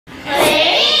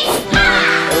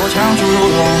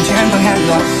分黑落，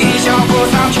一笑过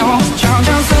苍穹，长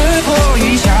枪刺破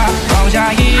云霞，放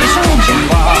下一身牵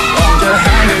挂，望着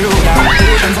寒月如牙，不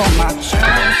胜纵马。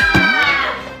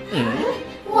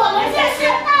我们这是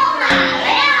到哪了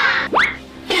呀？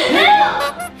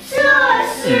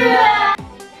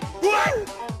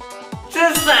这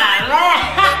什么呀？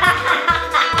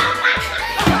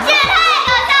这也太搞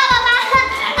笑了吧！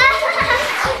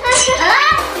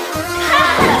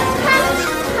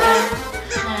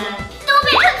都被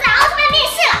困在奥特曼密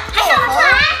室了，还想不出来？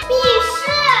密室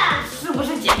是不是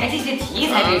解开这些题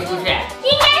才可以出去？应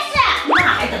该是。那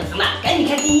还等什么？赶紧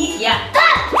看第一题啊！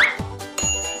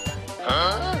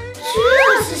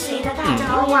这是谁的大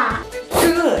招呀？这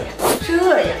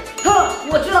呀，哼，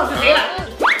我知道是谁了。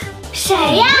谁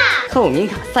呀？透明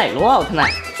卡赛罗奥特曼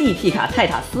 ，GP 卡泰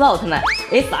塔斯奥特曼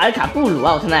 ，SR 卡布鲁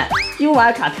奥特曼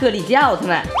 ，UR 卡特利迦奥特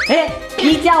曼，哎，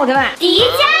迪迦奥特曼。迪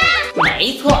迦？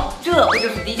没错，这不就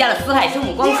是迪迦的四派生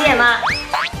母光线吗？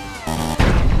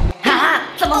哈哈，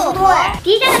怎么不对？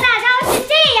迪迦的大招是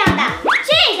这样的，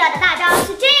这个的大招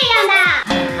是这样的。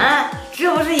啊，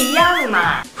这不是一样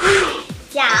吗？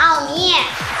假奥迷，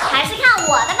还是看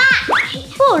我的吧。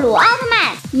布鲁奥特曼、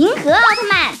银河奥特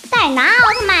曼、戴拿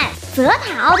奥特曼、泽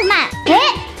塔奥特曼，哎，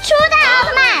初代奥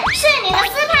特曼是你的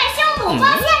四派生母光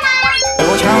线吗？我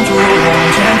抢住龙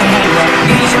前分黑落，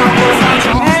一笑过苍穹。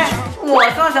哎，我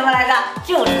说什么来着？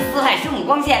就是四派生母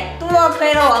光线，多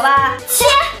亏了我吧？切，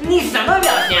你什么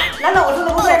表情？难道我说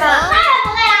的不对吗？当然不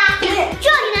对啦！这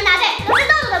题能答对都是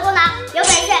豆豆的功劳，有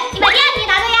本事你把第二题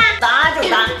答对呀！答就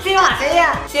答，谁骂谁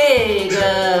呀？这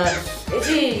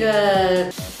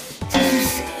是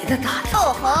谁的大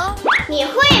招？你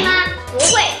会吗？不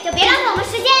会就别浪费我们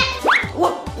时间。我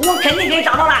肯定可以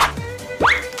找到了。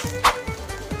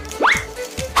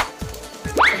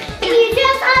你居然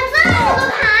藏了这么多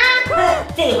卡！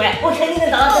这回我肯定能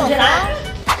找到正确答案。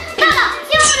豆豆，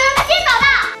希望我能先找到。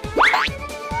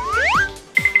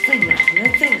在哪儿？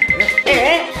在哪儿？哎，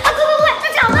快，他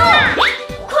找到了！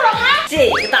骷髅牌。这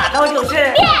个大招就是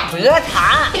泽塔。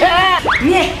你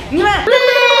们，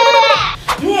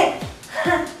哼，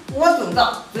我总知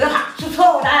道泽塔是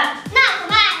错误答案。那怎么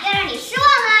办？要让你失望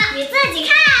了，你自己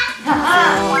看。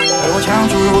我抢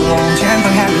住龙前分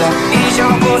黑落，一笑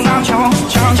过苍穹，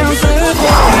长枪刺破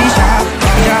云霞，放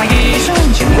下一身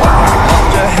牵挂，望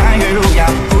着寒月如牙，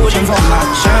不胜纵马，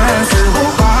生死无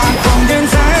话，风卷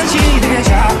残骑列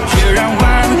甲，血染万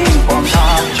里荒唐，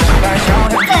成败笑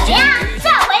谈。怎么样？这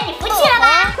回你服气了吧？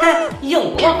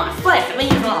用魔法算什么英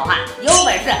雄好汉？有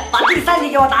本事把第三题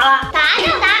给我答了。答就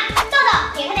答，豆豆，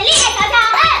给他点厉害瞧瞧。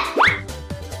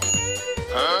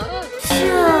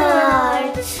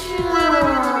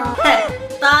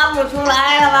答不出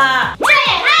来了吧？这也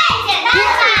太简单了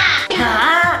吧！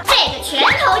啊，这个拳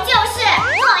头就是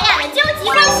诺亚的究极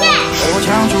光线。我抢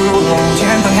住龙前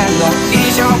分黑落，一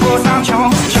笑过苍穹，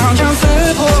长枪刺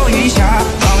破云霞，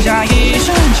放下一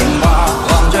身牵挂，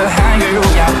望着寒月如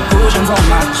牙，不胜纵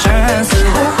马，生死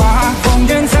无话，风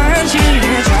卷残骑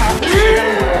列甲。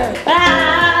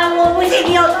我不信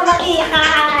你有这么厉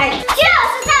害，就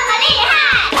是这么厉害。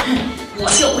我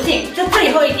就不信这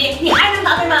最后一题你还能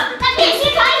答对吗？那必须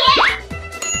可以。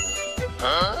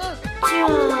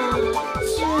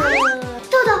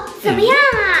豆豆怎么样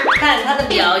啊？看他的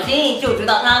表情就知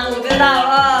道他不知道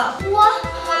了。我都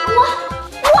不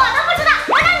知道，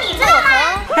难道你知道吗？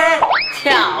嘿，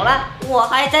巧了，我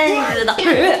还真知道。土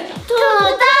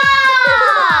豆，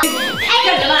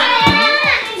干什么？